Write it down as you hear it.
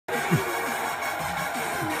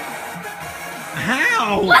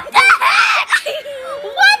Ow! What the heck?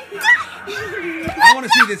 What the? I want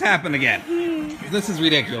to see this happen again. This is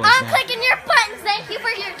ridiculous. I'm clicking your buttons. Thank you for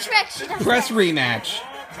your trick. Press rematch.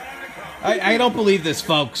 I don't believe this,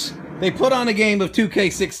 folks. They put on a game of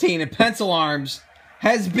 2K16 and Pencilarms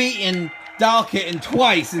has beaten Doll Kitten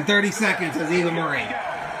twice in 30 seconds as Eva Marie.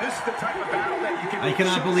 I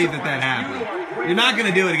cannot believe that happened. You're not going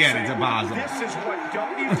to do it again. It's impossible.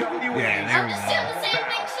 Yeah, there we go. I'm just doing the same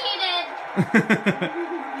thing she did.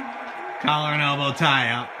 Collar and elbow tie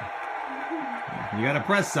out. You got to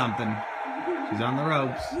press something. She's on the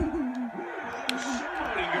ropes.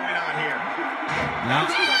 No.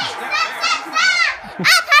 Stop! Up!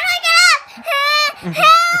 How do I get up?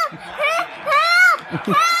 Help! Help! Help!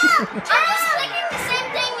 I'm just clicking the same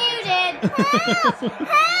thing you did.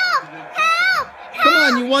 Help! Help! Come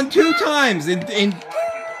on, you won 2 times.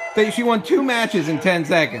 She won 2 matches in 10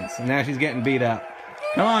 seconds, and now she's getting beat up.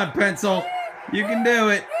 Come on, Pencil. You can do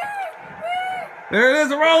it. There it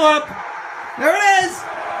is, a roll-up. There it is.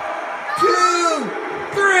 2,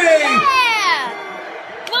 3. Yeah!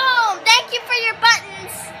 Boom! Thank you for your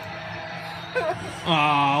buttons.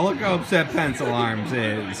 Oh, look how upset Pencilarms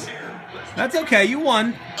is. That's okay, you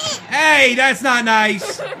won. Hey, that's not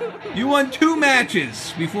nice. You won 2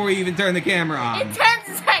 matches before you even turned the camera on. In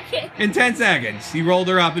 10 seconds. In 10 seconds, he rolled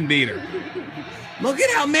her up and beat her. Look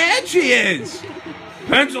at how mad she is.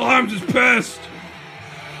 Pencilarms is pissed.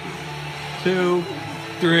 2,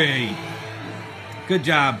 3. Good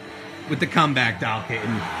job with the comeback, Doll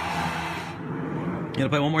Kitten. You gonna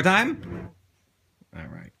play one more time? All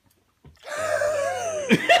right.